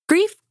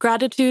Grief,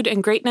 Gratitude,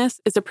 and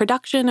Greatness is a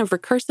production of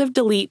Recursive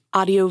Delete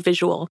Audio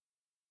Visual.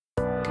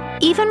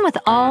 Even with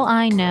all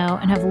I know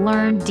and have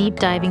learned deep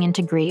diving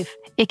into grief,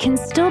 it can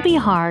still be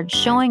hard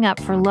showing up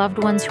for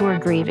loved ones who are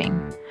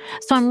grieving.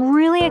 So I'm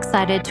really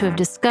excited to have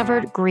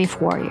discovered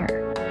Grief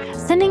Warrior.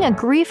 Sending a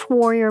Grief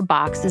Warrior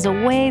box is a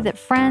way that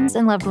friends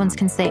and loved ones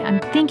can say,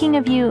 "I'm thinking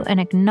of you," and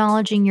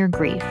acknowledging your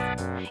grief.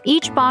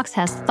 Each box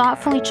has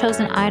thoughtfully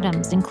chosen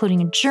items,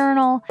 including a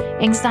journal,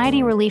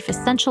 anxiety relief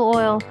essential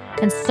oil,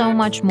 and so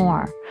much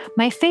more.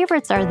 My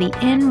favorites are the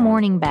In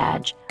Mourning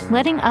badge,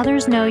 letting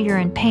others know you're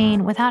in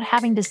pain without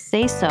having to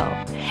say so,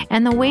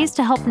 and the Ways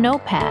to Help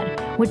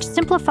notepad, which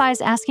simplifies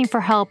asking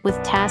for help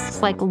with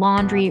tasks like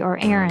laundry or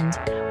errands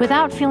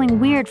without feeling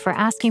weird for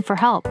asking for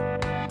help.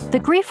 The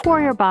Grief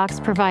Warrior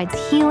box provides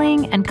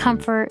healing and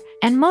comfort,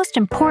 and most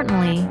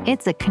importantly,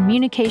 it's a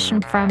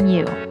communication from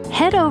you.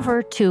 Head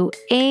over to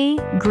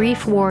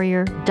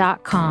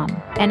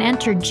agriefwarrior.com and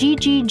enter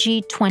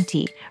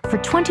GGG20 for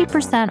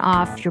 20%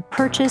 off your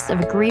purchase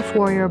of a Grief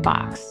Warrior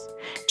box.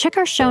 Check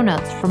our show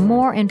notes for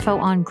more info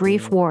on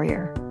Grief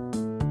Warrior.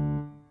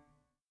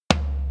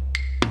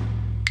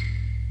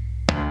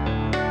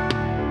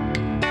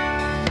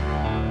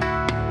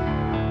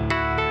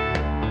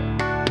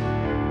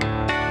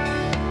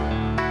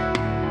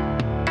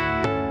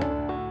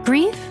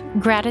 Grief,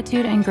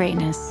 Gratitude, and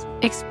Greatness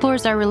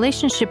explores our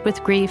relationship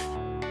with grief,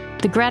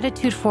 the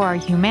gratitude for our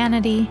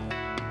humanity,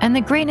 and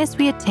the greatness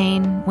we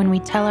attain when we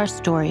tell our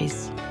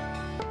stories.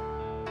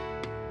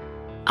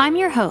 I'm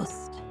your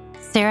host,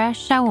 Sarah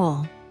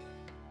Shaul.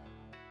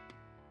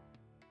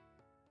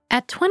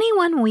 At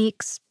 21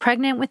 weeks,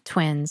 pregnant with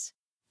twins,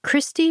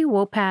 Christy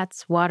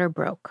Wopat's water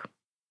broke.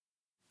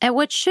 At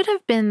what should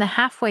have been the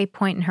halfway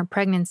point in her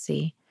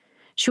pregnancy,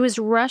 she was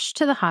rushed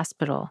to the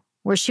hospital,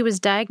 where she was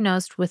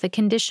diagnosed with a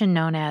condition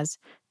known as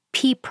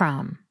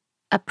PPROM,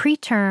 a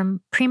preterm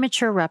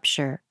premature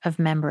rupture of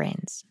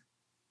membranes.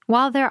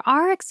 While there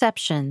are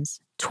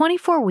exceptions,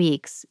 24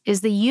 weeks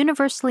is the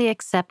universally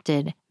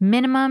accepted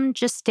minimum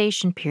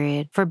gestation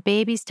period for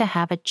babies to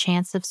have a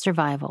chance of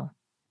survival.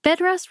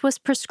 Bed rest was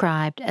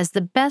prescribed as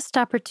the best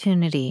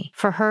opportunity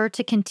for her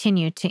to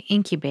continue to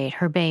incubate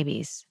her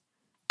babies.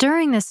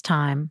 During this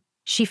time,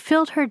 she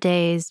filled her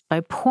days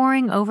by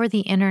poring over the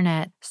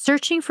internet,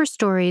 searching for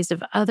stories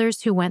of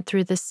others who went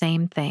through the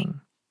same thing.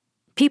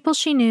 People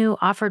she knew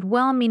offered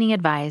well-meaning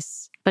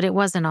advice, but it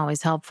wasn't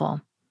always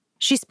helpful.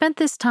 She spent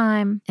this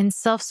time in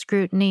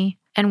self-scrutiny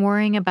and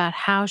worrying about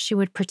how she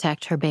would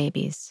protect her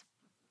babies.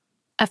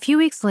 A few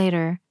weeks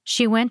later,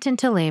 she went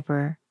into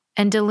labor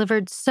and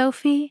delivered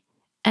Sophie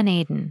and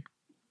Aiden,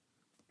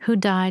 who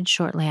died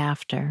shortly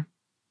after.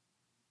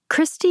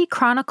 Christy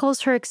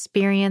chronicles her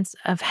experience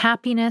of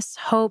happiness,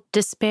 hope,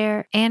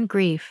 despair, and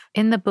grief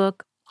in the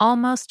book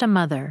Almost a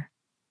Mother.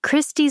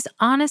 Christy's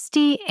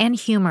honesty and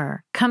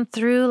humor come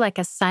through like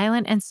a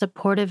silent and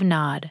supportive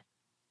nod.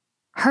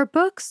 Her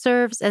book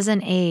serves as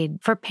an aid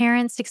for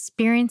parents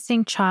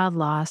experiencing child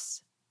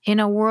loss in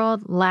a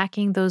world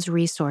lacking those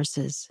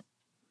resources.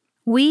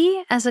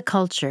 We, as a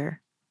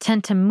culture,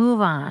 tend to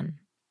move on,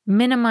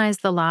 minimize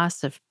the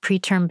loss of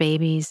preterm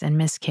babies and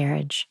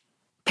miscarriage.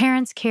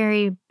 Parents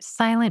carry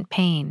silent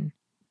pain,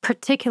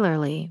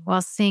 particularly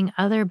while seeing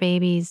other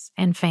babies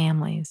and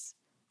families.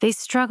 They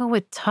struggle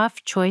with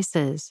tough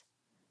choices.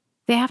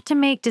 They have to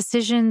make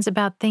decisions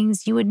about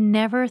things you would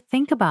never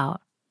think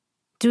about.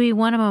 Do we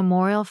want a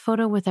memorial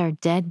photo with our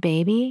dead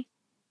baby?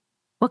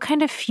 What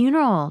kind of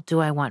funeral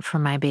do I want for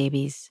my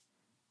babies?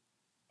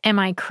 Am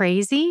I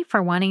crazy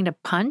for wanting to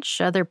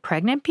punch other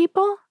pregnant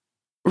people?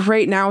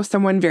 Right now,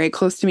 someone very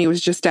close to me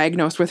was just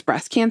diagnosed with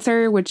breast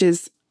cancer, which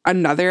is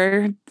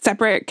another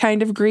separate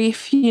kind of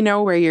grief,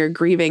 where you're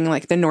grieving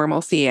like the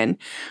normalcy and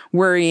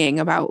worrying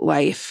about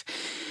life.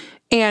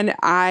 And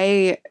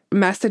I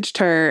messaged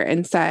her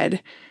and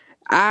said,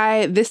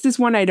 this is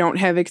one I don't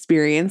have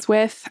experience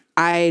with.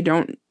 I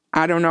don't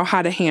know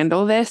how to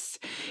handle this.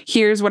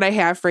 Here's what I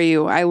have for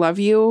you. I love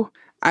you.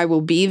 I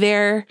will be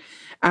there.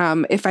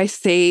 If I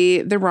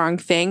say the wrong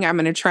thing, I'm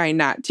going to try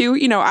not to.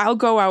 I'll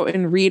go out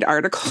and read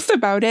articles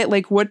about it.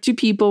 Like, what do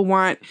people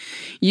want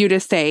you to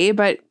say?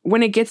 But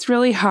when it gets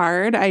really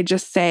hard, I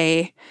just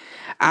say,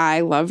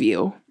 I love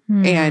you.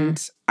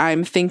 And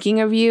I'm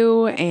thinking of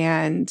you.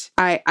 And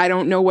I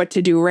don't know what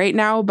to do right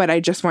now, but I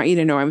just want you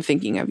to know I'm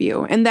thinking of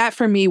you. And that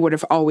for me would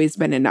have always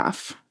been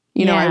enough.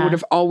 I would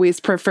have always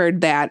preferred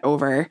that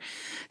over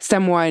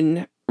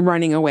someone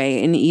running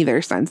away in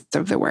either sense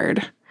of the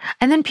word.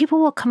 And then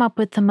people will come up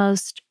with the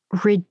most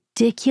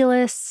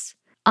ridiculous,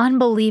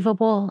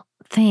 unbelievable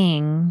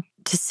thing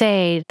to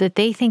say that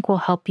they think will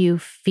help you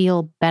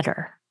feel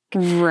better.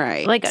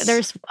 Right. Like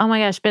oh my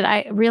gosh, but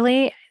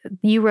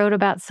you wrote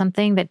about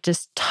something that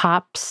just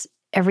tops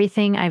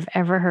everything I've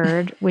ever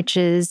heard, which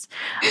is,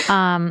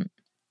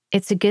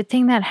 it's a good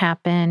thing that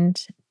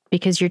happened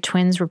because your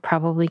twins were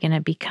probably going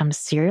to become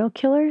serial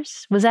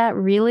killers. Was that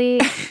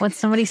really what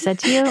somebody said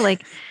to you?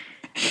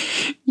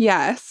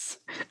 Yes.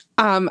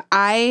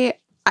 I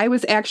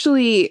was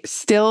actually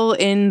still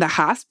in the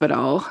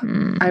hospital,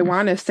 I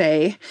want to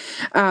say.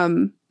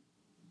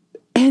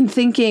 and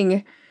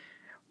thinking,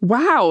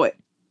 wow,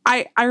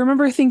 I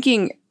remember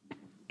thinking,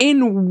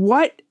 in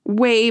what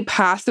way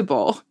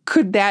possible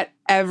could that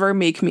ever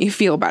make me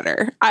feel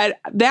better?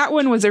 That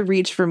one was a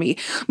reach for me.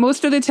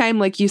 Most of the time,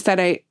 like you said,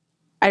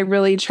 I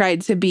really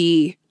tried to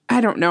be, I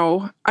don't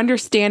know,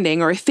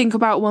 understanding or think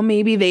about, well,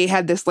 maybe they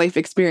had this life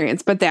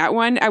experience. But that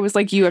one, I was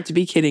like, you have to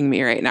be kidding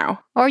me right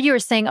now. Or you were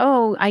saying,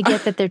 oh, I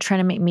get that they're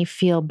trying to make me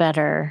feel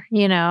better,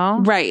 you know?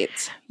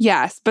 Right.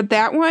 Yes. But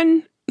that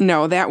one,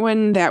 no, that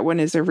one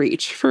is a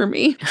reach for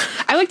me.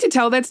 I like to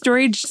tell that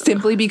story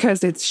simply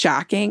because it's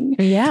shocking.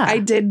 Yeah. I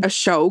did a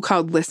show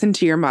called Listen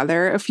to Your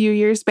Mother a few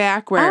years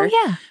back where, oh,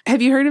 yeah.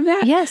 Have you heard of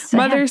that? Yes.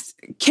 Mothers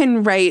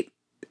can write,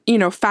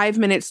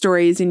 5-minute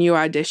stories and you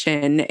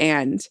audition.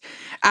 And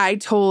I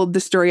told the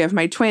story of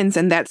my twins,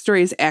 and that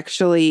story is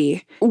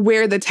actually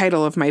where the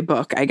title of my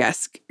book, I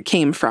guess,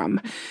 came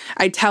from.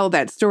 I tell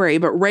that story,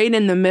 but right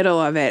in the middle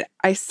of it,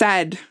 I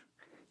said,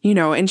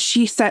 and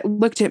she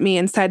looked at me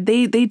and said,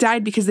 they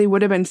died because they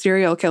would have been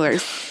serial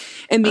killers.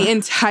 And the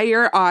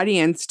entire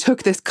audience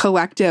took this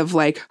collective,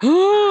 like,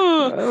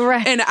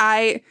 right.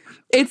 And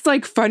it's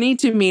like funny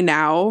to me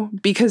now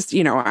because,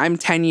 I'm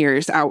 10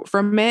 years out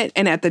from it.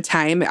 And at the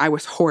time I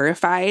was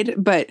horrified.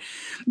 But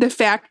the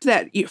fact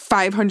that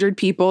 500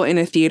 people in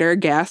a theater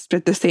gasped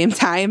at the same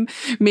time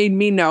made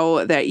me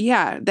know that,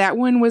 yeah, that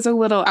one was a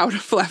little out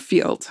of left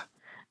field.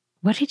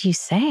 What did you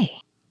say?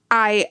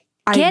 I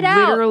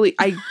literally,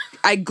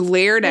 I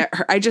glared at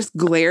her. I just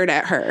glared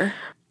at her.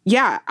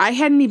 Yeah, I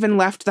hadn't even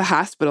left the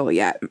hospital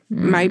yet.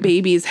 My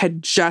babies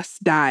had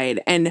just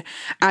died, and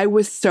I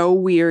was so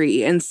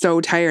weary and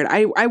so tired.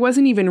 I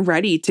wasn't even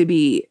ready to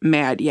be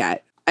mad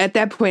yet. At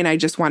that point, I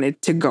just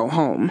wanted to go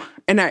home.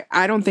 And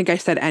I don't think I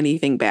said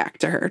anything back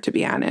to her, to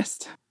be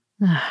honest.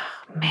 Oh,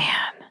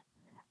 man.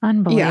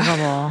 Unbelievable.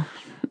 Yeah.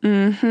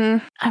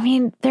 Mm-hmm. I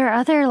mean, there are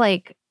other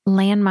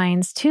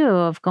landmines too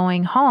of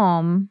going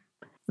home.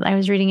 I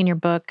was reading in your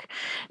book,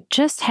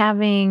 just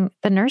having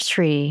the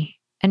nursery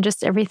and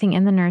just everything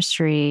in the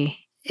nursery.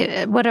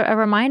 What a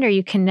reminder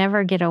you can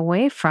never get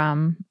away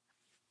from.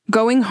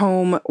 Going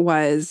home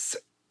was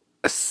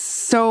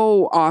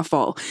so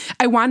awful.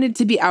 I wanted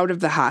to be out of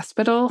the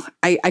hospital.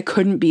 I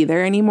couldn't be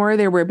there anymore.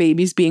 There were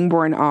babies being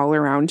born all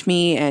around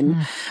me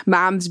and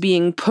moms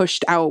being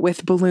pushed out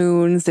with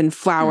balloons and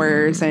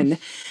flowers. And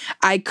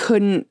I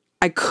couldn't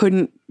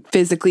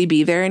physically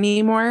be there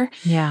anymore.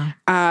 Yeah.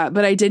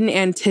 But I didn't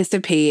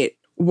anticipate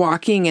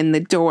walking in the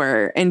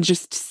door and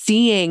just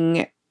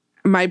seeing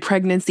my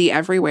pregnancy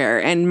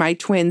everywhere and my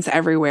twins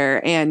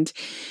everywhere. And,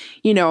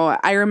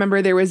 I remember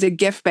there was a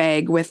gift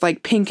bag with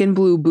pink and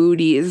blue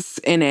booties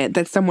in it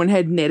that someone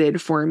had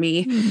knitted for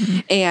me. Mm-hmm.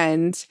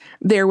 And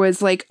there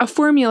was a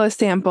formula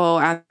sample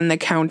on the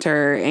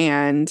counter,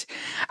 and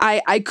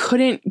I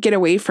couldn't get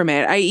away from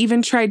it. I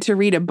even tried to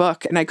read a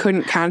book and I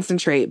couldn't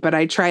concentrate, but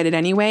I tried it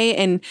anyway.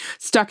 And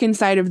stuck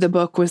inside of the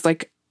book was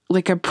like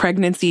a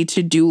pregnancy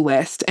to-do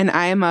list. And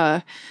I'm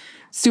a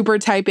super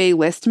type A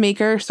list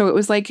maker. So it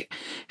was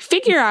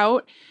figure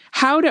out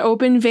how to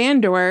open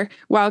van door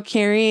while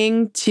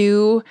carrying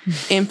 2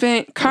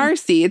 infant car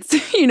seats,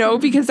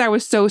 because I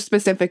was so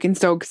specific and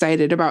so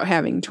excited about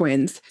having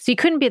twins. So you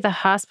couldn't be at the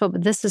hospital,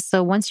 but this is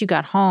so once you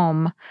got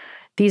home,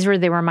 these were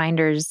the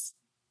reminders,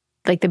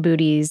 like the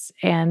booties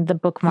and the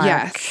bookmark.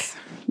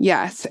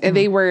 Yes.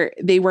 They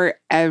were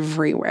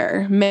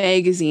everywhere.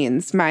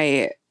 Magazines,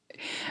 my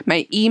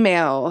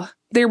email.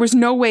 There was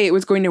no way it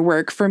was going to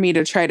work for me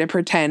to try to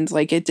pretend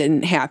like it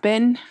didn't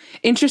happen.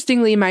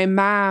 Interestingly, my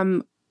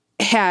mom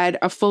had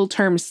a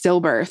full-term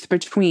stillbirth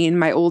between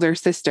my older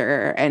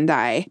sister and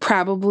I,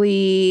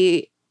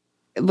 probably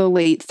the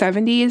late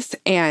 70s,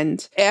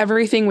 and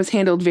everything was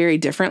handled very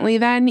differently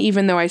then,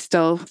 even though I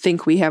still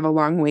think we have a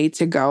long way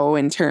to go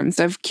in terms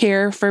of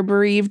care for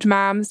bereaved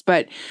moms.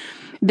 But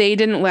they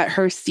didn't let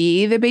her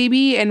see the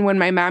baby. And when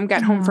my mom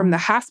got home from the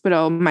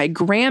hospital, my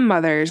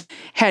grandmothers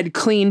had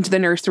cleaned the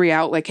nursery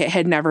out like it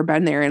had never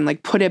been there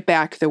and put it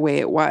back the way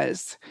it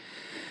was.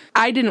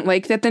 I didn't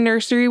like that the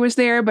nursery was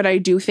there, but I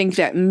do think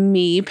that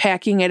me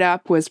packing it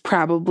up was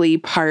probably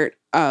part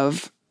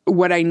of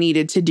what I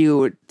needed to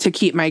do to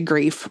keep my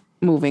grief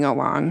moving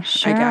along,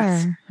 Sure. I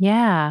guess.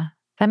 Yeah,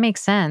 that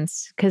makes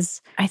sense.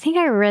 Because I think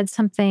I read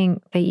something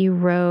that you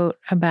wrote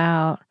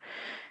about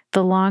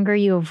the longer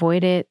you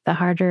avoid it, the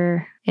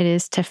harder it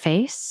is to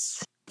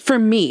face. For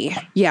me,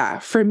 yeah,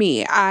 for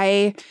me.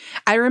 I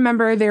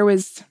remember there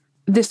was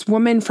this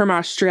woman from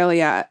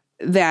Australia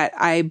that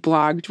I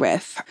blogged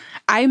with.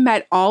 I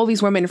met all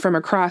these women from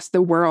across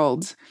the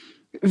world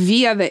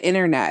via the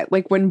internet,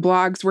 when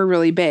blogs were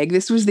really big.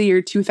 This was the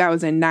year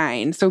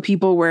 2009. So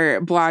people were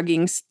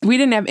blogging. We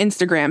didn't have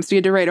Instagram, so you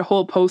had to write a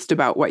whole post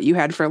about what you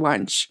had for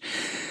lunch,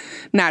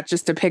 not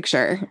just a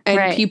picture. And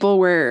right. people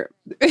were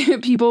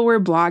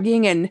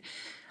blogging, and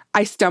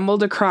I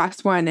stumbled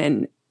across one,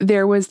 and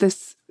there was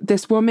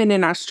this woman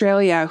in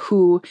Australia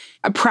who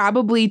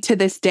probably to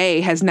this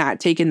day has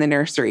not taken the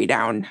nursery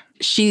down.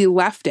 She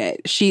left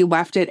it. She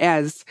left it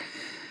as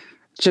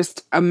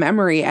just a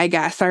memory, I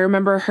guess. I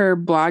remember her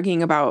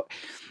blogging about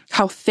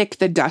how thick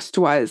the dust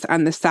was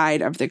on the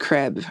side of the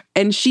crib.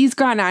 And she's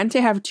gone on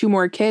to have 2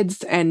 more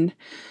kids. And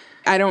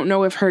I don't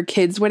know if her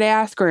kids would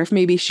ask or if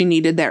maybe she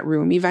needed that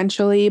room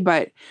eventually.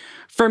 But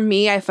for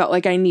me, I felt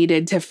like I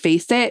needed to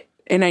face it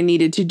and I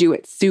needed to do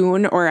it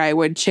soon or I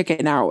would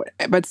chicken out.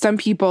 But some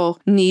people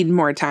need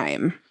more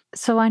time.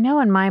 So I know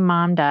when my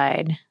mom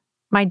died,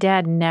 my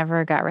dad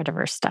never got rid of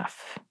her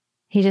stuff.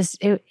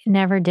 It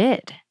never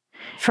did.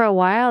 For a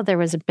while, there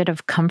was a bit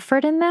of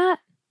comfort in that.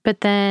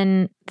 But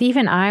then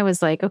even I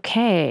was like,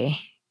 okay,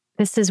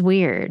 this is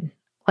weird.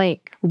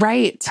 Like,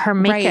 right, her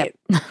makeup,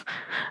 right.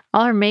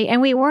 All her makeup.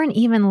 And we weren't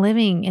even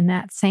living in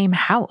that same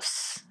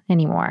house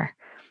anymore.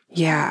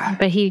 Yeah.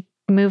 But he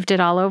moved it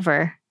all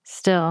over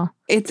still.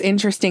 It's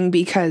interesting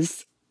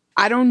because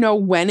I don't know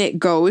when it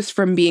goes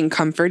from being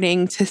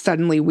comforting to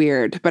suddenly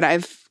weird, but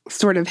I've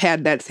sort of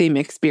had that same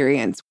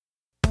experience.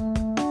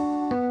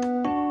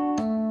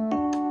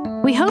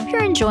 We hope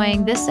you're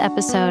enjoying this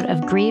episode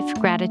of Grief,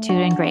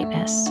 Gratitude, and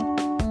Greatness.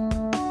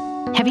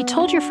 Have you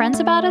told your friends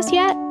about us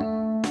yet?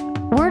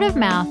 Word of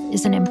mouth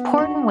is an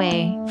important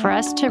way for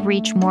us to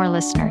reach more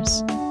listeners.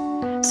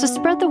 So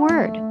spread the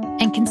word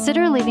and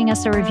consider leaving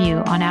us a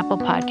review on Apple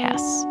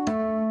Podcasts.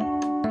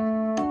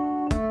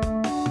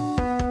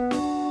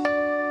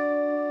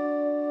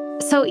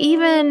 So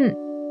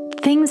even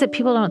things that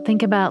people don't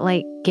think about,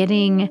 like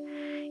getting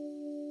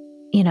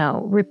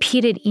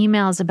repeated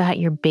emails about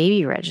your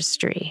baby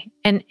registry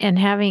and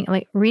having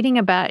reading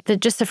about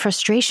just the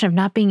frustration of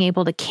not being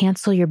able to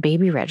cancel your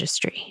baby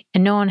registry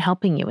and no one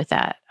helping you with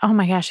that. Oh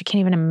my gosh, I can't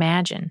even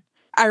imagine.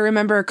 I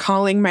remember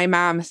calling my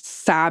mom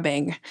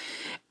sobbing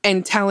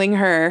and telling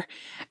her,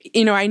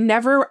 I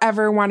never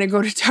ever want to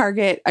go to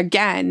Target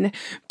again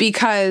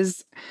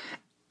because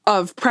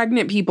of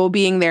pregnant people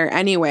being there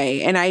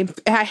anyway. And I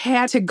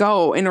had to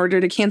go in order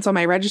to cancel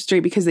my registry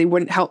because they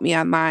wouldn't help me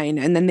online.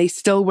 And then they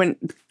still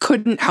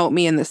couldn't help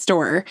me in the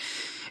store.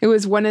 It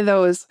was one of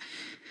those,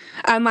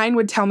 online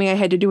would tell me I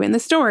had to do it in the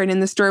store, and in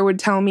the store would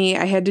tell me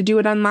I had to do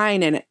it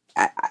online. And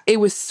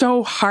it was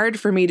so hard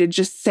for me to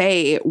just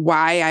say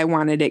why I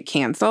wanted it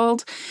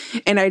canceled.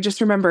 And I just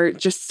remember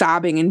just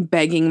sobbing and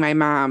begging my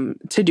mom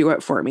to do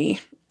it for me.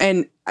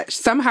 And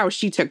somehow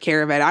she took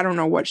care of it. I don't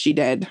know what she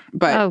did,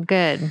 but oh,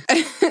 good.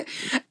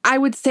 I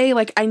would say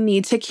I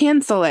need to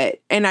cancel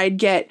it. And I'd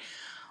get,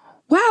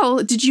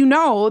 well, did you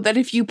know that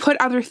if you put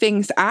other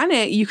things on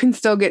it, you can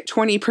still get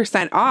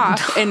 20%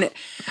 off? And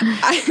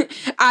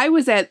I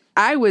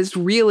was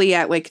really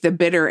at the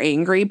bitter,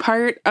 angry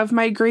part of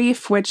my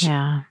grief, which,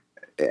 yeah.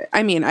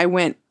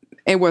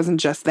 It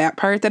wasn't just that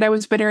part that I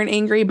was bitter and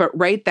angry, but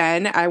right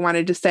then I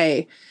wanted to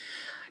say,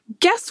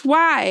 guess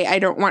why I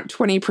don't want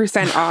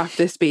 20% off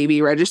this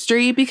baby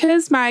registry?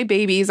 Because my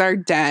babies are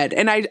dead.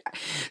 And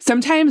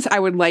sometimes I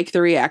would like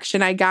the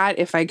reaction I got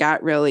if I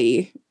got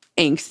really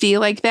angsty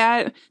like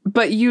that.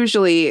 But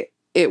usually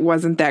it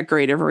wasn't that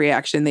great of a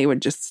reaction. They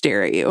would just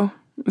stare at you.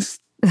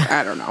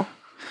 I don't know.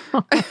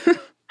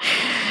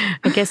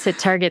 I guess at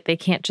Target, they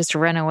can't just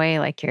run away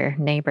like your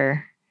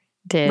neighbor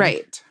did.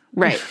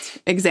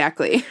 Right.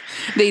 Exactly.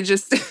 They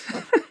just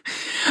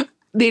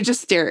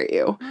stare at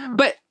you.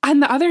 But on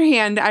the other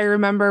hand, I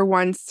remember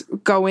once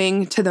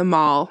going to the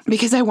mall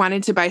because I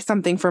wanted to buy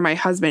something for my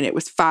husband. It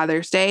was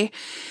Father's Day.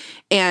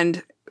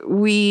 And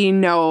we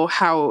know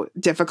how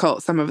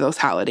difficult some of those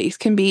holidays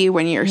can be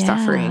when you're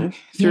suffering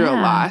through a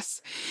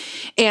loss.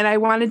 And I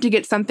wanted to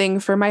get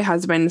something for my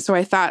husband. So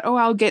I thought,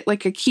 I'll get a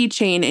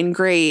keychain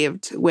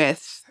engraved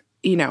with,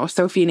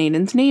 Sophie and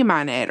Aiden's name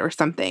on it or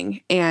something.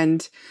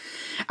 And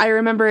I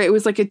remember it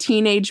was a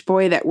teenage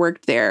boy that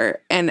worked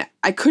there, and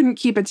I couldn't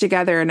keep it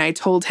together. And I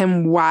told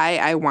him why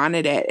I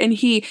wanted it. And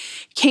he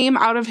came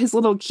out of his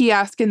little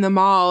kiosk in the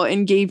mall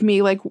and gave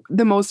me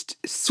the most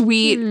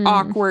sweet,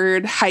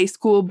 awkward high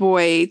school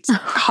boy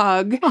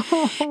hug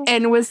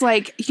and was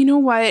like, you know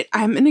what?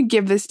 I'm going to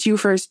give this to you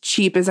for as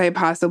cheap as I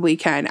possibly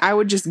can. I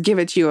would just give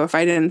it to you if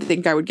I didn't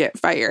think I would get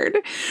fired.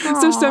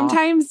 Aww. So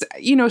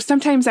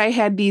sometimes I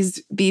had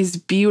these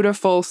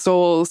beautiful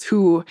souls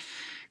who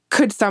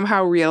could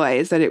somehow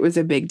realize that it was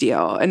a big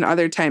deal. And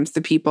other times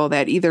the people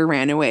that either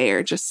ran away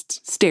or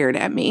just stared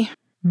at me.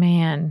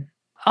 Man,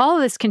 all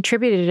of this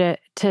contributed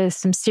to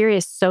some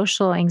serious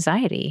social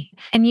anxiety.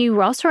 And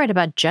you also write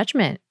about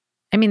judgment.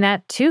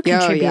 That too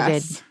contributed. Oh,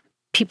 yes.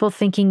 People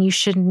thinking you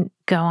shouldn't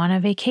go on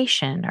a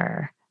vacation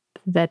or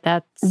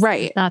that's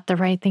not the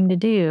right thing to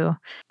do.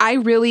 I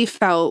really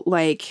felt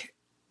like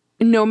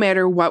no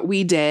matter what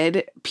we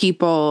did,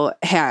 people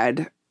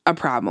had a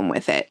problem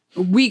with it.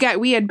 We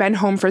had been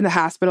home from the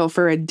hospital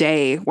for a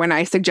day when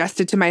I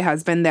suggested to my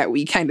husband that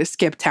we kind of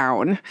skip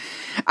town.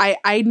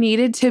 I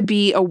needed to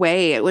be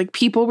away.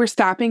 People were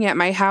stopping at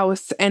my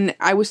house, and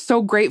I was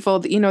so grateful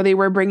that, they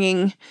were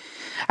bringing,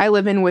 I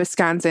live in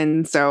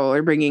Wisconsin, so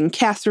they're bringing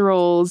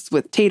casseroles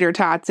with tater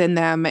tots in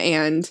them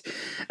and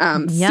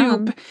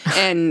soup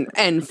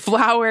and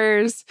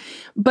flowers.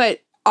 But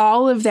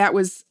all of that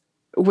was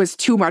was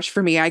too much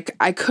for me.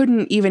 I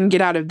couldn't even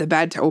get out of the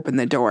bed to open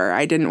the door.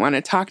 I didn't want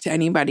to talk to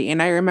anybody.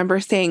 And I remember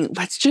saying,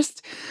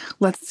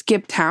 let's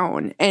skip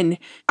town. And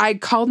I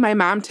called my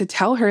mom to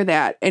tell her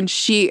that. And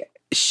she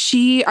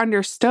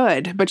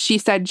understood, but she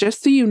said,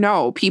 just so you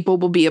know, people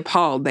will be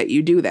appalled that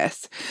you do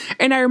this.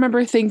 And I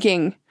remember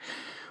thinking,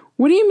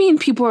 what do you mean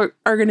people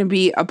are going to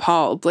be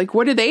appalled? Like,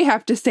 what do they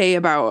have to say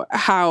about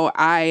how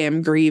I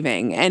am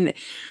grieving? And,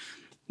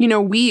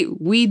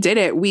 we did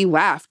it. We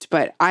left,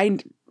 but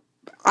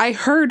I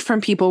heard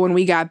from people when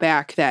we got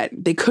back that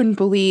they couldn't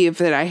believe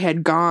that I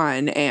had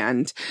gone.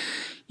 And,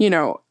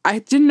 I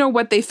didn't know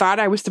what they thought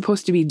I was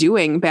supposed to be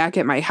doing back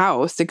at my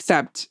house,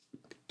 except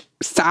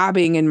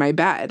sobbing in my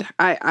bed.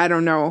 I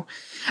don't know.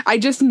 I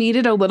just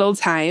needed a little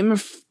time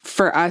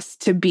for us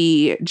to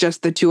be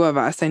just the two of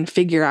us and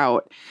figure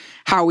out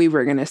how we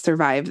were going to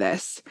survive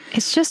this.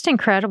 It's just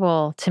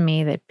incredible to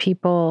me that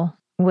people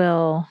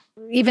will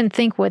even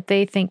think what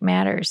they think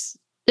matters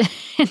in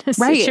a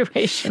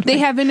situation. They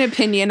have an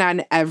opinion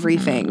on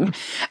everything.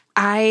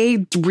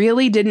 I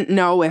really didn't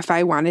know if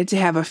I wanted to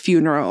have a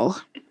funeral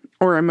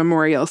or a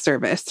memorial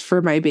service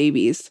for my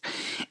babies.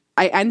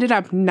 I ended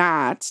up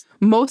not,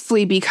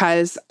 mostly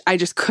because I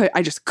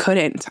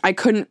couldn't. I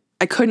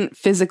couldn't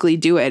physically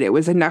do it. It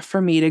was enough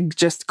for me to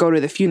just go to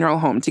the funeral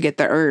home to get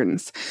the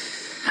urns.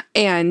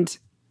 And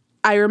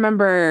I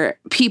remember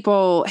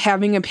people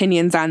having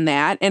opinions on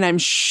that, and I'm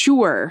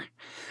sure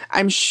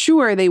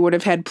they would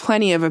have had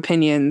plenty of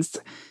opinions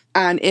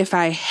on if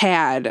I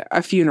had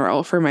a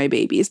funeral for my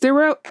babies.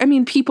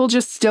 People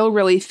just still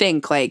really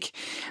think like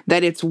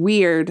that it's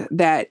weird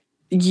that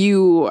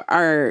you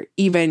are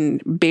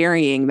even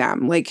burying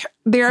them. Like,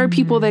 there are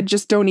people that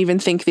just don't even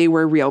think they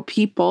were real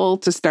people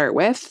to start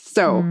with.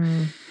 So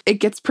it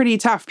gets pretty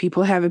tough.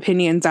 People have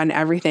opinions on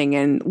everything.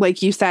 And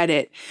like you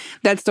said,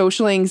 that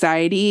social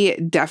anxiety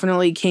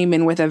definitely came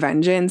in with a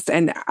vengeance.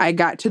 And I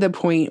got to the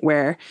point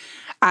where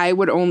I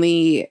would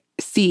only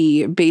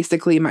see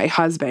basically my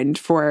husband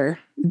for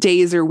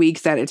days or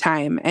weeks at a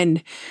time.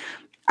 And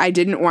I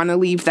didn't want to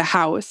leave the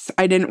house.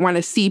 I didn't want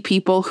to see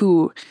people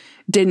who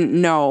didn't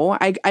know.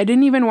 I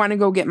didn't even want to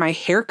go get my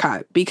hair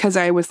cut because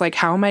I was like,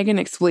 how am I going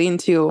to explain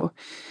to,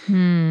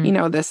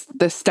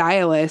 the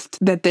stylist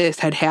that this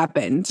had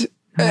happened?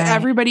 Right.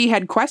 Everybody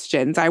had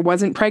questions. I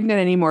wasn't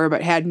pregnant anymore,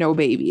 but had no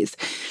babies.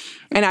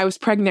 And I was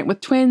pregnant with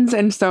twins.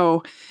 And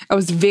so I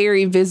was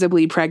very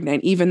visibly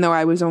pregnant, even though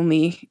I was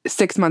only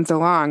 6 months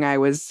along. I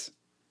was,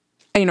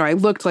 I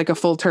looked like a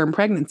full-term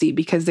pregnancy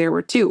because there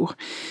were two.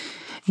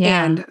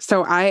 Yeah. And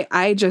so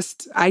I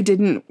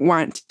didn't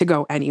want to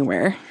go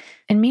anywhere.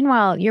 And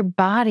meanwhile, your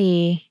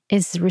body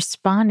is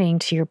responding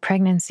to your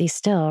pregnancy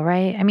still,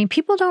 right? I mean,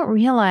 people don't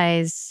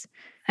realize,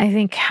 I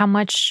think, how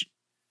much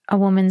a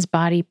woman's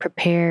body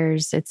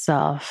prepares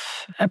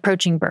itself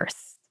approaching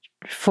birth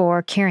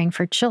for caring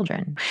for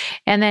children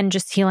and then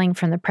just healing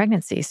from the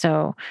pregnancy.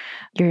 So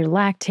you're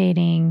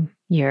lactating,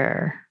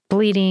 you're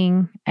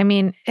bleeding. I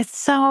mean, it's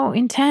so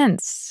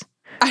intense.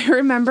 I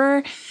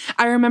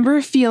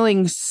remember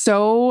feeling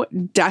so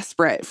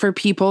desperate for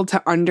people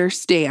to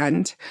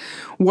understand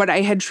what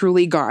I had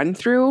truly gone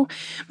through,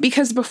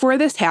 because before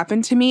this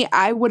happened to me,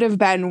 I would have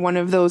been one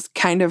of those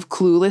kind of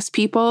clueless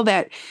people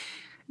that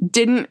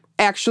didn't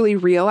actually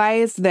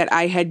realize that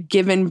I had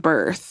given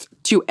birth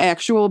to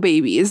actual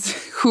babies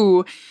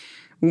who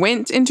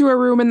went into a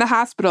room in the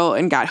hospital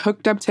and got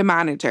hooked up to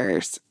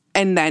monitors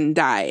and then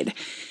died.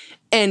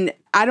 And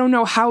I don't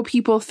know how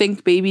people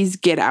think babies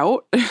get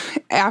out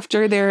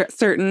after they're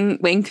certain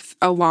length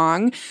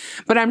along,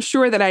 but I'm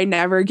sure that I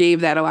never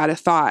gave that a lot of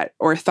thought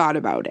or thought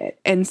about it.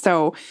 And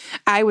so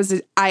I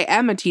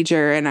am a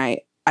teacher, and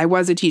I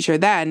was a teacher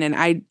then, and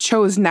I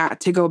chose not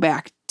to go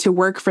back to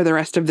work for the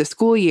rest of the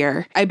school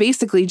year. I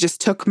basically just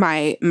took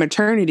my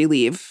maternity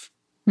leave.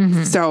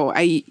 Mm-hmm. So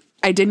I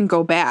didn't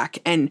go back,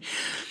 and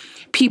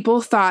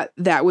people thought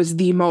that was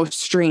the most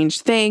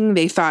strange thing.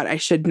 They thought I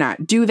should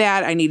not do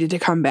that. I needed to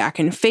come back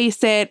and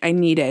face it. I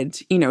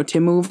needed, to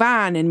move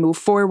on and move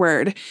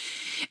forward.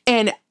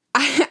 And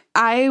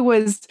I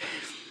was,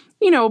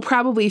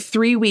 probably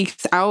 3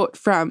 weeks out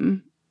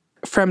from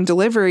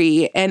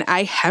delivery, and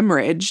I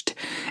hemorrhaged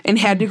and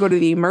had to go to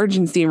the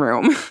emergency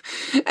room.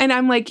 And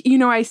I'm like,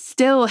 I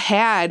still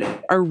had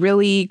a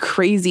really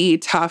crazy,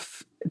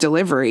 tough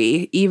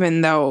delivery,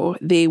 even though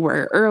they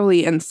were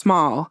early and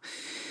small.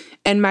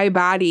 And my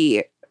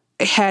body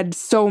had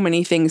so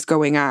many things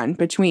going on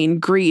between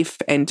grief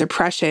and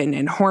depression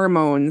and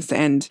hormones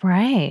and...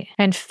 Right.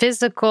 And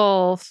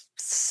physical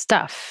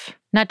stuff,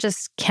 not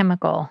just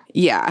chemical.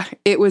 Yeah,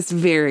 it was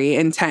very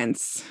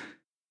intense.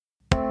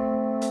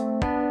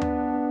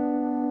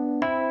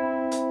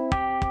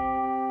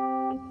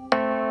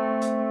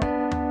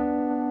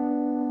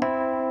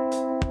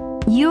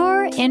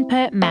 Your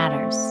input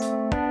matters.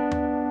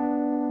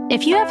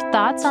 If you have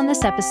thoughts on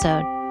this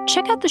episode,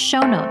 check out the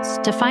show notes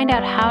to find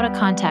out how to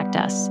contact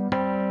us.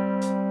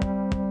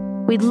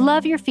 We'd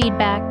love your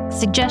feedback,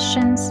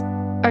 suggestions,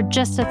 or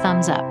just a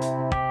thumbs up.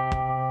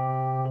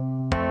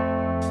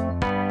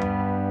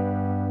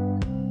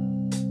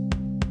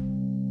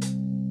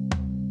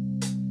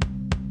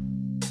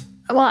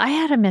 Well, I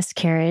had a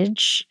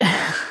miscarriage.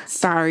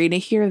 Sorry to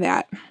hear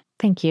that.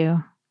 Thank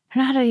you. I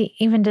don't know how to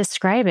even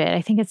describe it.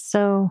 I think it's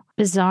so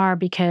bizarre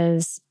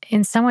because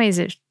in some ways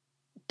it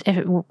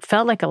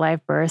felt like a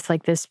live birth,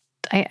 like this.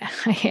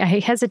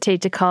 I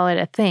hesitate to call it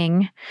a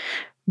thing,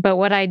 but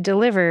what I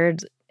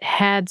delivered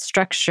had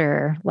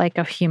structure like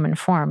a human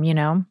form, you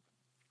know?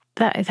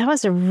 That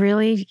was a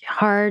really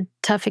hard,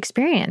 tough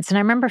experience. And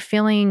I remember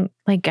feeling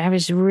like I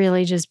was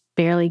really just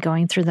barely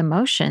going through the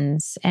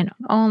motions. And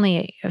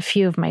only a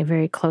few of my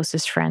very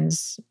closest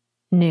friends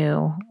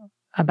knew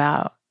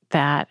about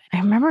that. I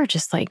remember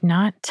just like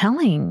not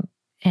telling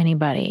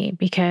anybody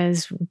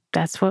because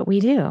that's what we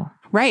do.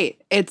 Right.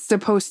 It's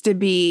supposed to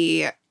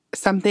be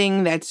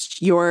something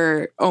that's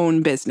your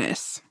own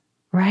business.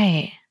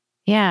 Right.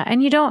 Yeah.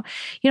 And you don't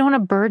want to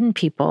burden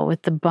people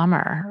with the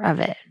bummer of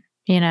it,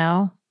 you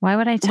know? Why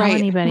would I tell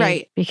anybody?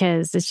 Right.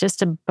 Because it's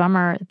just a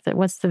bummer.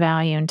 What's the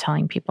value in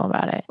telling people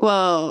about it?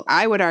 Well,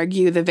 I would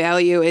argue the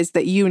value is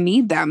that you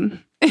need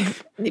them.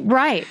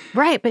 Right.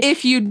 But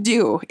if you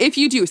do,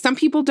 some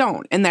people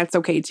don't, and that's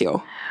okay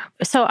too.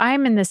 So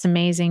I'm in this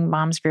amazing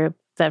moms group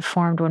that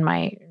formed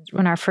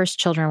when our first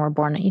children were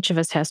born. Each of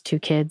us has 2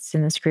 kids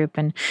in this group,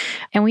 and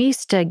we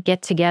used to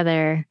get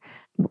together.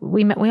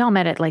 We all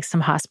met at like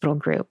some hospital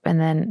group,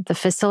 and then the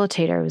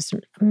facilitator was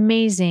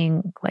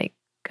amazing, like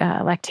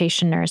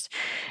lactation nurse.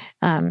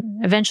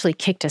 Eventually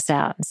kicked us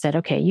out and said,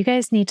 okay, you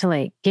guys need to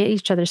like get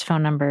each other's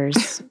phone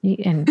numbers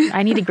and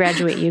I need to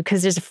graduate you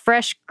because there's a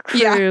fresh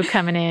crew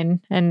coming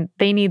in and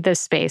they need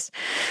this space.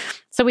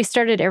 So we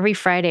started every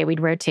Friday, we'd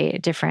rotate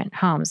at different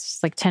homes,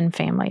 like 10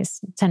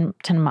 families, 10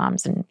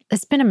 moms. And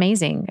it's been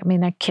amazing. I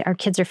mean, our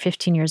kids are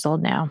 15 years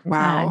old now.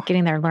 Wow.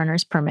 Getting their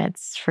learner's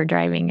permits for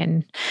driving.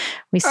 And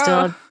we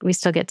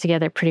still get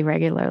together pretty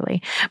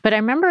regularly. But I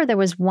remember there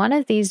was one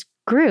of these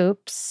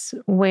groups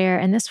where,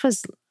 and this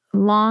was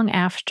long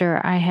after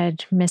I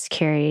had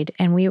miscarried,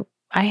 and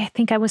I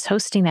think I was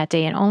hosting that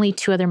day and only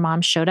 2 other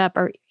moms showed up,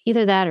 or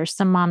either that or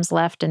some moms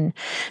left and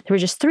there were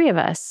just 3 of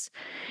us.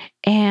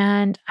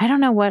 And I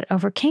don't know what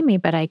overcame me,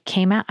 but I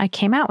came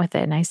out with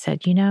it and I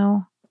said, you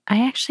know,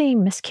 I actually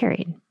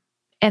miscarried.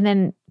 And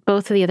then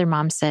both of the other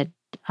moms said,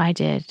 I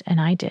did.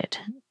 And I did.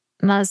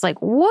 And I was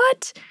like,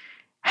 what?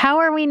 How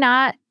are we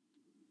not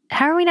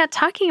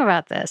talking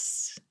about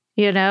this?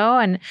 You know?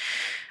 And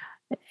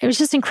it was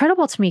just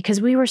incredible to me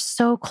because we were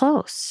so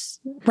close.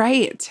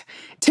 Right.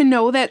 To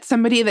know that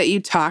somebody that you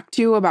talk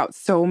to about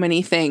so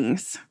many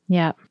things.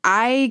 Yeah.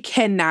 I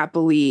cannot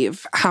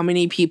believe how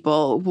many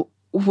people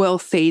will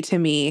say to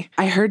me,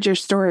 I heard your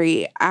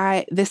story.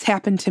 This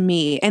happened to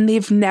me. And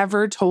they've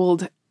never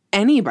told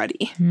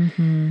anybody.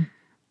 Mm-hmm.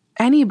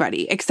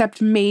 Anybody,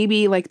 except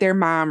maybe like their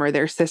mom or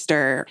their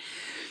sister.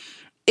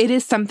 It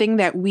is something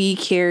that we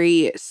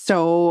carry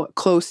so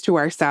close to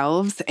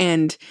ourselves.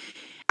 And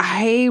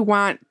I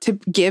want to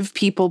give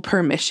people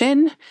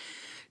permission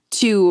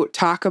to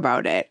talk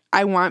about it.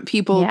 I want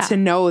people to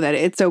know that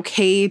it's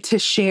okay to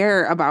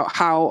share about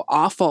how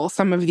awful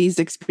some of these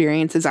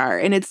experiences are.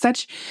 And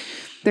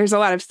there's a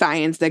lot of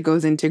science that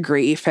goes into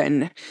grief.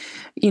 And,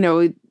 you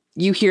know,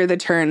 you hear the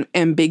term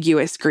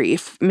ambiguous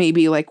grief,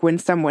 maybe like when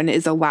someone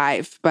is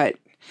alive, but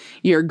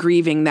you're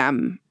grieving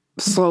them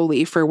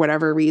slowly for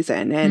whatever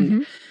reason.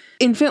 And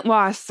infant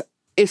loss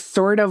is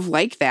sort of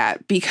like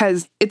that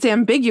because it's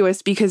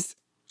ambiguous because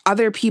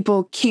other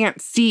people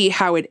can't see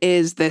how it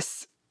is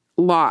this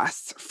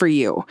loss for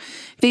you.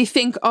 They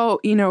think, oh,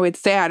 you know, it's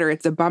sad or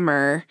it's a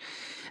bummer,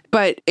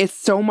 but it's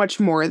so much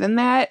more than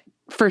that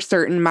for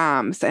certain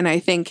moms. And I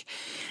think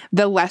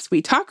the less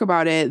we talk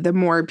about it, the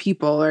more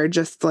people are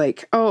just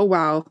like, oh,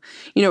 well,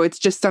 you know, it's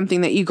just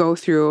something that you go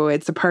through.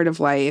 It's a part of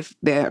life.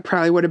 That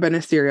probably would have been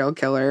a serial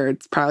killer.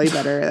 It's probably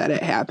better that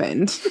it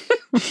happened,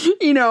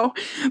 you know,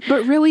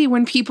 but really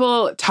when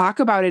people talk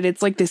about it,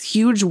 it's like this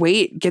huge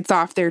weight gets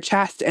off their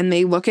chest and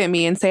they look at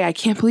me and say, I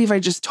can't believe I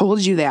just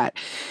told you that.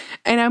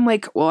 And I'm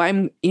like, well,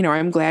 I'm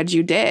glad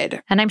you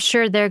did. And I'm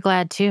sure they're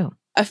glad too.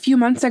 A few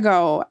months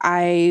ago,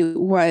 I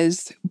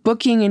was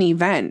booking an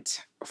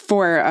event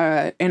for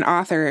an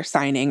author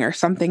signing or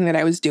something that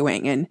I was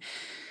doing. And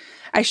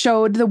I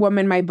showed the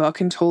woman my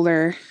book and told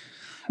her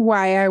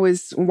why I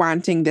was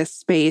wanting this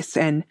space.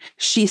 And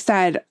she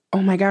said,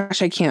 oh my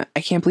gosh, I can't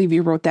believe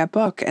you wrote that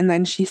book. And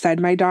then she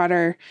said, my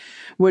daughter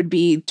would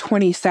be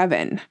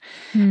 27.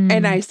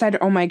 And I said,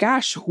 oh my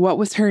gosh, what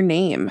was her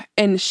name?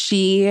 And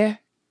she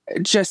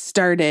just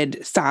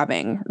started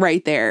sobbing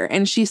right there.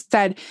 And she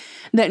said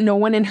that no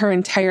one in her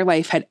entire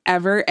life had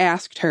ever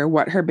asked her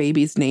what her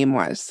baby's name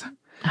was.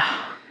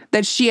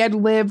 That she had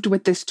lived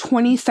with this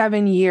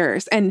 27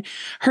 years and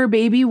her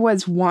baby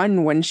was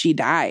 1 when she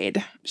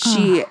died.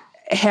 She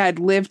had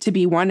lived to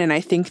be 1 and I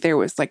think there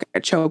was like a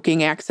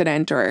choking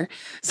accident or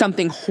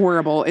something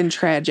horrible and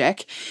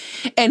tragic.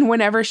 And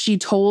whenever she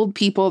told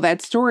people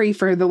that story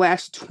for the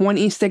last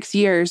 26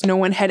 years, no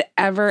one had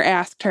ever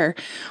asked her,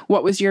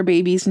 what was your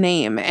baby's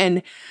name?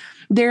 And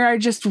there are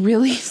just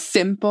really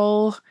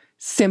simple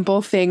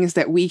things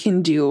that we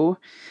can do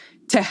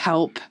to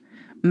help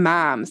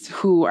moms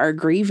who are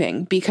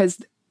grieving,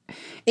 because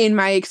in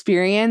my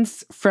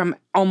experience, from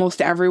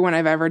almost everyone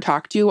I've ever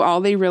talked to,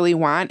 all they really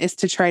want is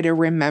to try to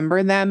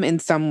remember them in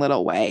some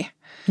little way.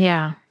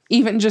 Yeah.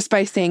 Even just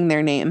by saying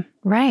their name.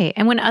 Right.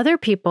 And when other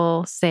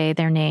people say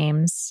their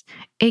names,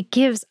 it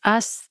gives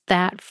us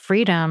that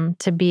freedom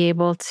to be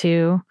able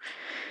to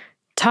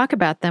talk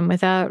about them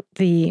without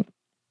the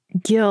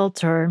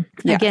guilt or,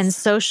 again,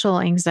 social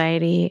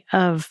anxiety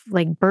of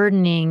like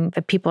burdening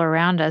the people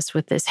around us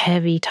with this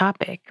heavy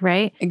topic,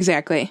 right?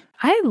 Exactly.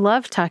 I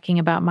love talking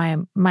about my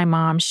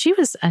mom. She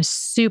was a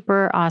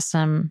super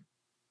awesome,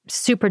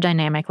 super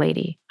dynamic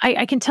lady.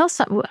 I can tell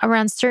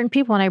around certain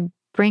people when I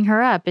bring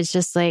her up, it's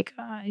just like,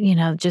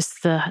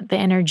 just the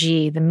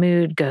energy, the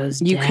mood goes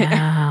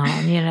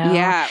down,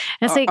 Yeah.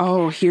 And it's like,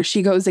 oh, here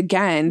she goes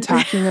again,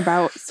 talking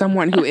about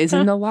someone who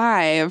isn't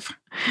alive.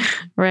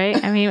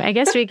 Right? I mean, I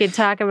guess we could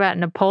talk about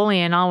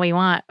Napoleon all we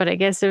want, but I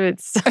guess if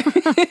it's...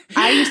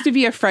 I used to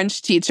be a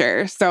French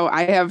teacher, so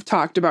I have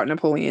talked about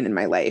Napoleon in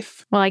my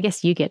life. Well, I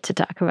guess you get to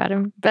talk about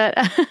him, but...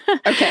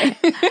 Okay.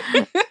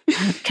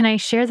 Can I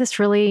share this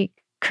really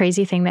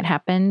crazy thing that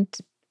happened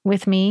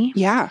with me?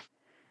 Yeah.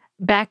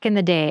 Back in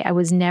the day, I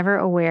was never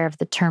aware of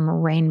the term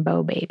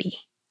rainbow baby.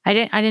 I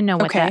didn't know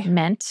what that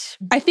meant.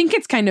 I think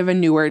it's kind of a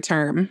newer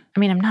term. I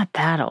mean, I'm not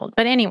that old,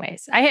 but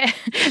anyways, so I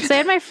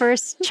had my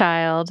first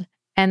child,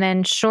 and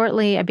then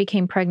shortly I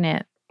became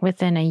pregnant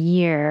within a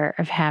year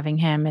of having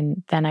him,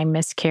 and then I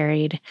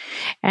miscarried.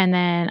 And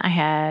then I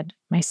had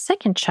my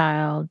second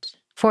child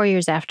 4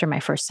 years after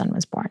my first son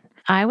was born.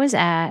 I was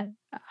at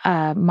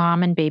a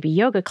mom and baby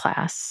yoga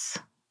class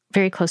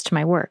very close to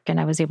my work,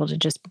 and I was able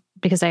to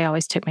because I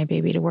always took my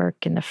baby to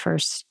work in the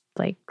first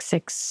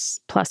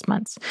 6+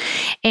 months.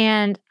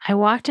 And I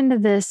walked into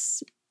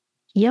this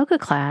yoga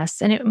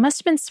class, and it must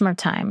have been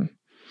summertime.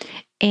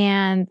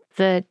 And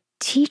the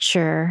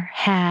teacher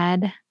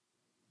had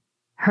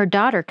her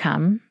daughter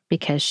come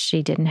because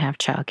she didn't have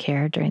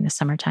childcare during the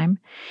summertime.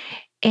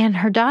 And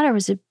her daughter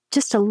was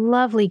just a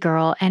lovely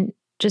girl and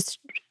just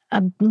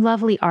a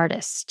lovely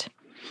artist.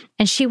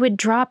 And she would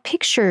draw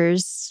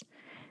pictures.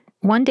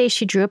 One day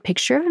she drew a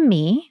picture of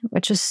me,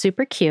 which was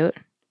super cute,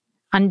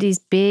 on these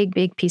big,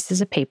 big pieces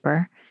of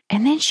paper.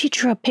 And then she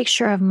drew a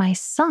picture of my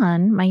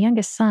son, my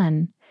youngest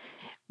son,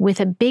 with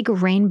a big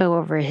rainbow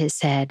over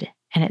his head.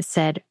 And it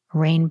said,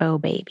 Rainbow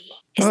Baby.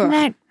 Isn't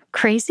that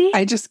crazy?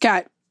 I just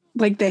got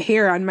the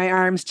hair on my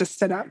arms just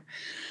stood up.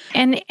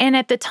 And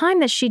at the time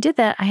that she did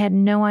that, I had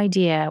no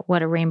idea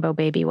what a rainbow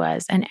baby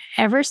was. And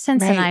ever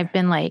since then, I've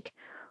been like,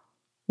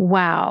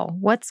 wow,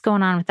 what's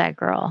going on with that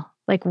girl?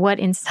 Like, what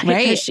insight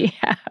does she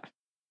have?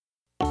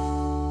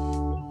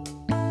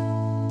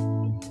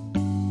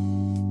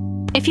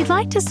 If you'd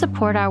like to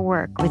support our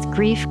work with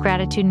grief,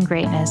 gratitude, and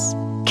greatness,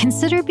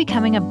 consider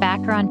becoming a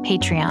backer on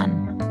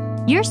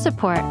Patreon. Your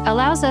support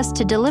allows us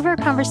to deliver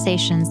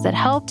conversations that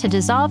help to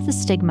dissolve the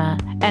stigma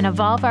and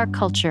evolve our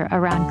culture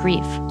around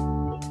grief.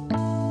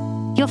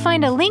 You'll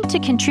find a link to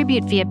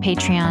contribute via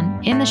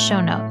Patreon in the show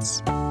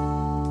notes.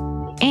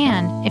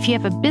 And if you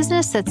have a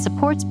business that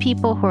supports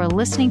people who are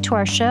listening to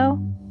our show,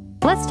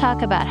 let's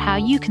talk about how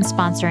you can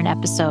sponsor an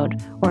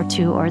episode or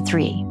 2 or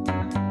 3.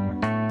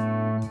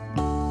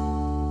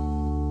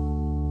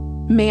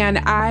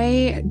 Man,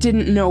 I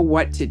didn't know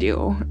what to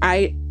do.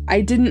 I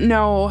didn't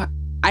know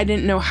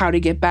how to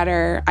get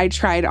better. I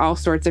tried all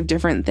sorts of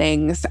different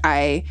things.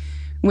 I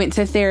went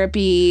to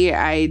therapy.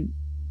 I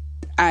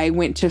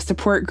went to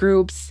support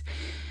groups.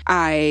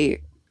 I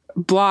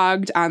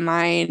blogged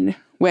online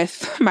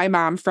with my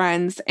mom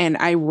friends, and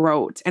I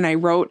wrote and I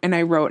wrote and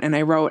I wrote and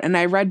I wrote, and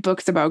I read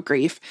books about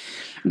grief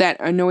that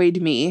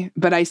annoyed me,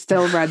 but I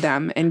still read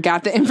them and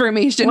got the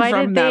information from them.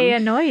 Why did they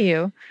annoy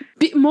you?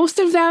 Most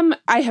of them,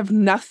 I have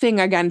nothing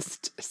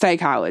against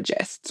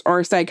psychologists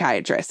or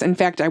psychiatrists. In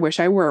fact, I wish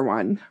I were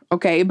one.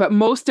 Okay. But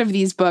most of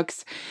these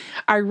books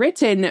are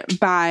written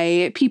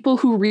by people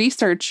who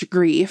research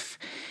grief,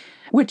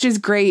 which is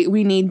great.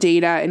 We need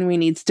data and we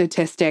need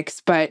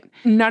statistics, but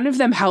none of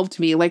them helped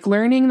me. Like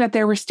learning that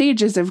there were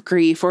stages of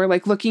grief, or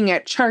like looking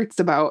at charts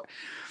about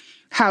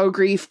how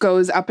grief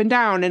goes up and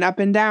down,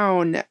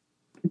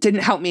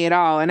 didn't help me at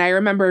all. And I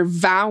remember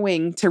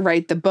vowing to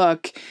write the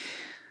book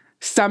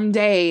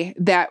someday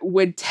that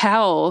would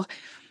tell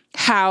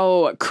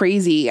how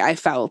crazy I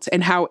felt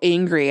and how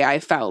angry I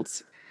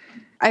felt.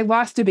 I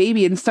lost a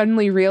baby and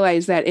suddenly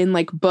realized that in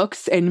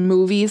books and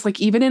movies,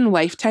 even in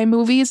Lifetime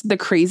movies, the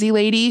crazy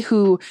lady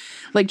who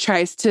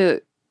tries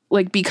to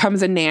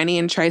becomes a nanny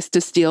and tries to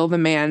steal the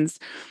man's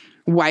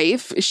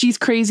wife, she's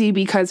crazy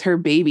because her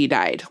baby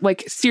died.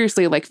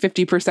 Seriously,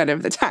 50%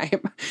 of the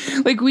time.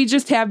 We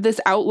just have this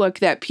outlook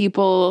that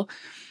people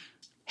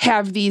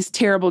have these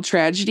terrible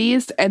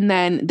tragedies and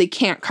then they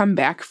can't come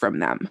back from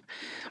them.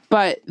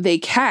 But they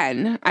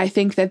can. I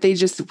think that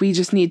we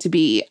just need to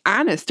be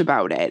honest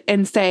about it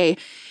and say,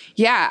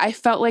 yeah, I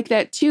felt like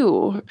that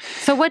too.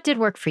 So what did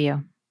work for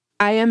you?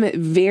 I am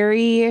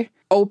very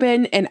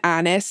open and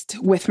honest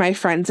with my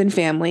friends and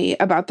family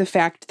about the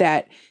fact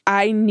that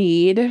I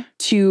need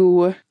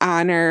to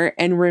honor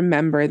and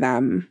remember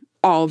them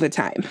all the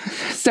time.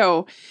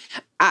 So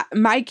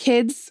my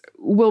kids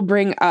will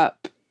bring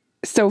up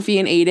Sophie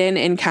and Aiden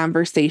in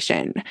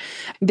conversation.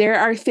 There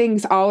are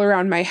things all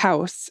around my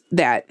house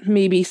that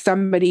maybe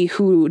somebody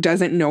who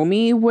doesn't know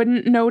me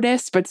wouldn't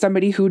notice, but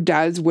somebody who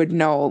does would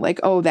know, like,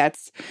 oh,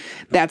 that's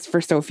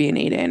for Sophie and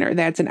Aiden, or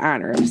that's in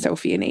honor of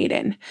Sophie and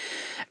Aiden.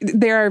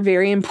 There are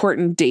very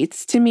important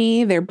dates to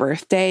me, their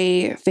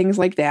birthday, things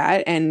like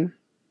that. And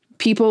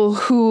people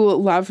who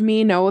love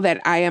me know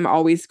that I am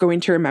always going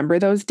to remember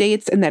those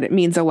dates, and that it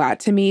means a lot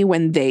to me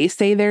when they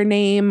say their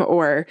name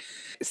or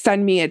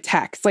send me a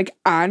text. Like,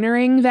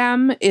 honoring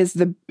them is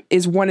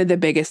one of the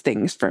biggest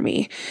things for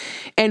me.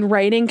 And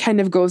writing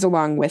kind of goes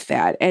along with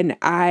that. And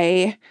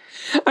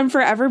I'm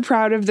forever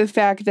proud of the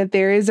fact that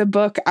there is a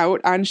book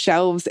out on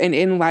shelves and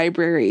in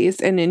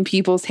libraries and in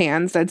people's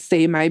hands that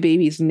say my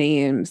baby's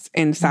names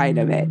inside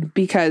of it,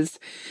 because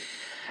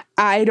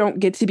I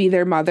don't get to be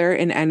their mother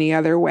in any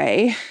other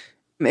way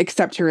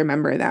except to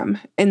remember them.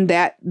 And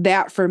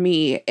that for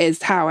me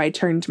is how I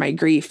turned my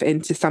grief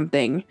into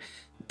something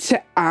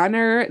to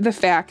honor the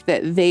fact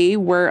that they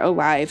were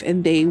alive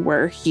and they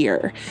were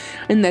here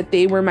and that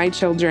they were my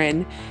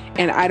children.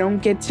 And I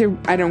don't get to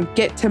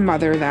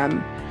mother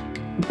them,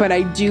 but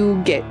I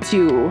do get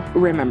to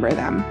remember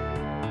them.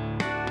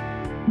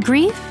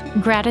 Grief,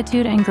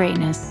 Gratitude, and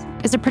Greatness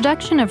is a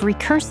production of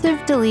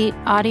Recursive Delete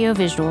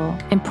Audiovisual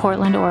in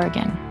Portland,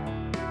 Oregon.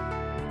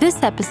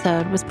 This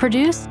episode was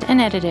produced and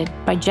edited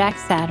by Jack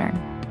Saturn.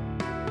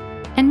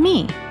 And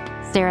me,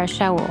 Sarah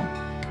Shaul.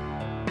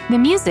 The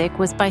music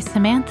was by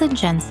Samantha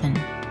Jensen.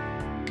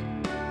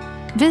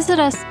 Visit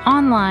us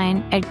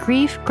online at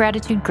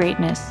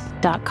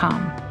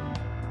griefgratitudegreatness.com.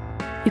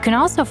 You can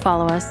also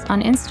follow us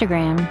on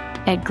Instagram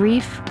at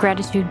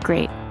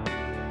griefgratitudegreat.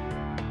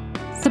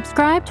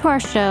 Subscribe to our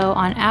show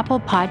on Apple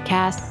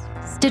Podcasts,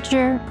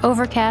 Stitcher,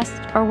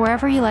 Overcast, or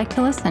wherever you like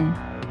to listen.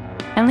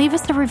 And leave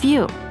us a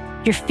review.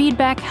 Your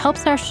feedback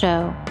helps our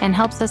show and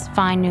helps us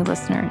find new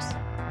listeners.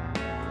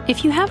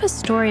 If you have a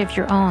story of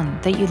your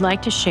own that you'd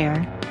like to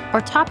share,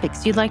 or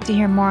topics you'd like to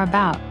hear more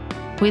about,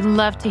 we'd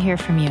love to hear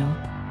from you.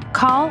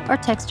 Call or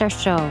text our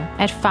show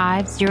at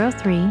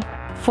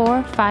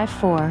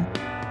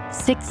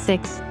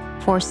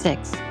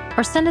 503-454-6646,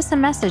 or send us a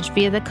message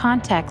via the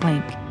contact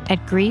link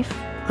at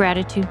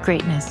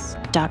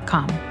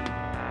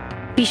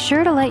griefgratitudegreatness.com. Be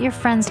sure to let your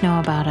friends know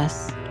about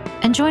us,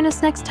 and join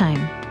us next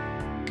time.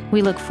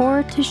 We look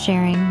forward to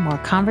sharing more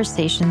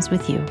conversations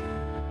with you.